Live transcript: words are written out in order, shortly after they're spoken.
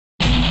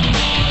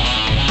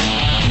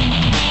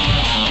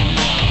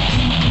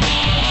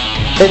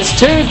It's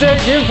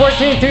Tuesday, June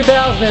 14,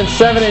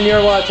 2007, and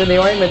you're watching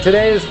The Ointment.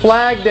 Today is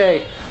Flag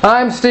Day.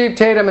 I'm Steve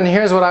Tatham, and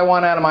here's what I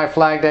want out of my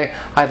Flag Day.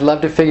 I'd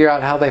love to figure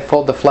out how they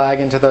fold the flag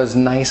into those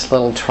nice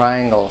little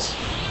triangles.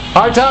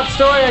 Our top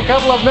story, a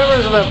couple of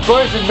members of the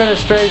Bush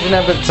administration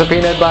have been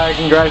subpoenaed by a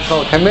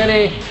congressional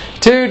committee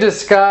to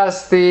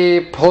discuss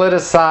the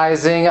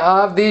politicizing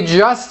of the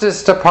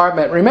Justice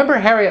Department. Remember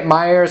Harriet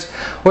Miers?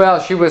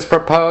 Well, she was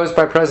proposed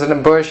by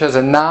President Bush as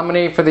a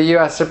nominee for the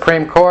U.S.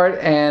 Supreme Court,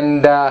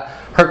 and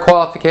her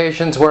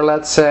qualifications were,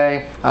 let's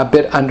say, a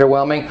bit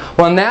underwhelming.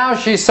 Well, now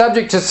she's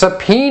subject to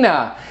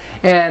subpoena.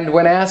 And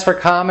when asked for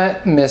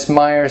comment, Ms.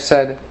 Miers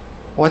said,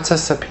 "What's a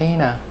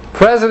subpoena?"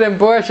 President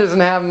Bush isn't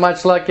having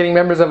much luck getting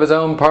members of his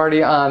own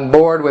party on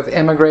board with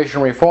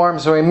immigration reform,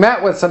 so he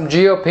met with some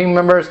GOP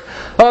members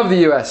of the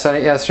U.S.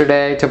 Senate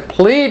yesterday to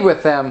plead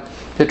with them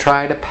to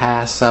try to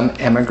pass some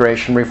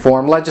immigration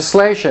reform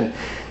legislation.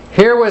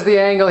 Here was the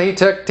angle he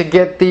took to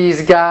get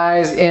these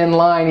guys in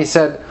line. He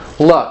said,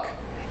 "Look,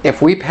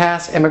 if we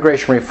pass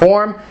immigration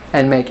reform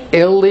and make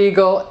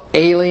illegal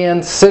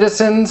alien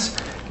citizens,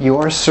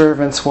 your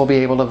servants will be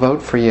able to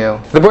vote for you."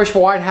 The Bush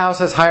White House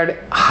has hired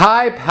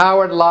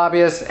high-powered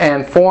lobbyist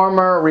and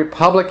former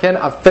Republican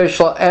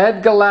official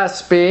Ed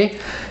Gillespie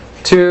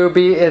to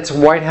be its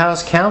White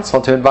House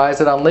counsel to advise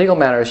it on legal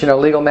matters. You know,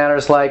 legal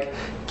matters like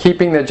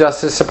keeping the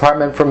Justice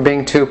Department from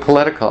being too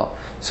political.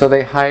 So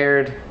they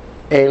hired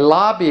a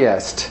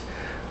lobbyist.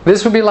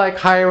 This would be like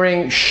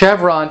hiring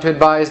Chevron to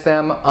advise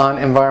them on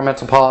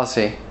environmental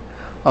policy.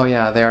 Oh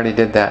yeah, they already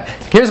did that.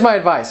 Here's my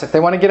advice. If they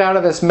want to get out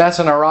of this mess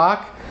in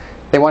Iraq,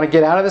 they want to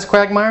get out of this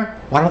quagmire,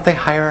 why don't they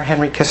hire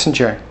Henry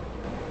Kissinger?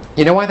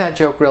 You know why that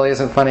joke really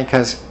isn't funny?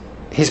 Because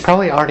he's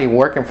probably already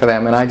working for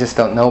them and I just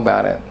don't know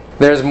about it.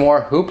 There's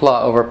more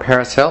hoopla over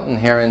Paris Hilton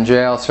here in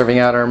jail, serving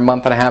out her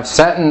month-and-a-half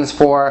sentence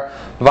for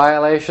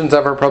violations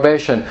of her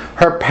probation.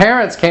 Her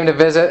parents came to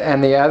visit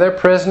and the other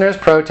prisoners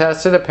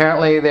protested.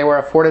 Apparently they were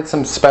afforded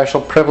some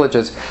special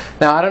privileges.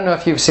 Now, I don't know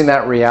if you've seen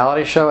that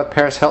reality show with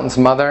Paris Hilton's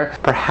mother.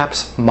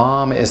 Perhaps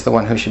Mom is the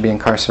one who should be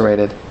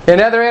incarcerated. In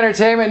other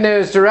entertainment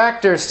news,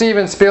 director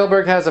Steven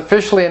Spielberg has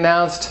officially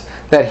announced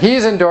that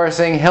he's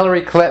endorsing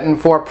Hillary Clinton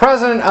for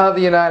President of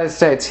the United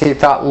States. He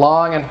thought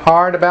long and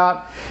hard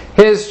about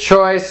his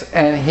choice,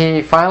 and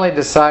he finally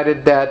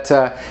decided that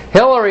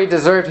Hillary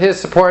deserved his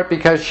support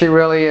because she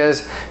really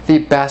is the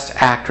best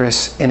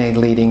actress in a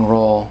leading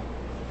role.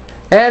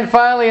 And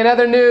finally, in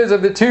other news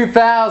of the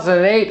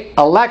 2008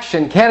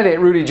 election, candidate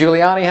Rudy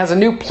Giuliani has a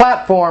new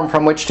platform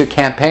from which to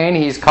campaign.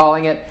 He's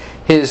calling it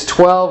his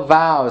 12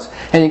 vows.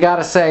 And you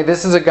gotta say,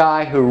 this is a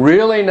guy who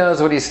really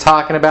knows what he's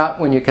talking about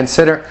when you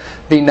consider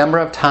the number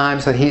of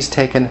times that he's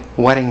taken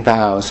wedding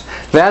vows.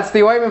 That's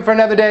The Ointment for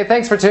another day.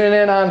 Thanks for tuning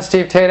in. I'm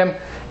Steve Tatham,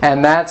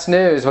 and that's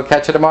news. We'll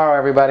catch you tomorrow,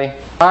 everybody.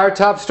 Our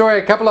top story,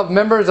 a couple of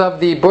members of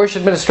the Bush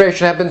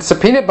administration have been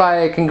subpoenaed by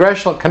a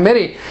congressional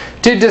committee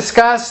to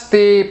discuss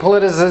the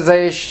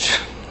politicizing.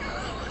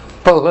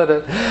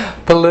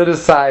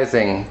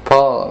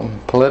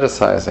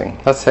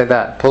 Let's say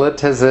that.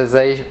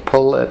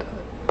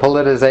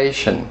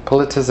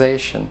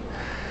 Politicization.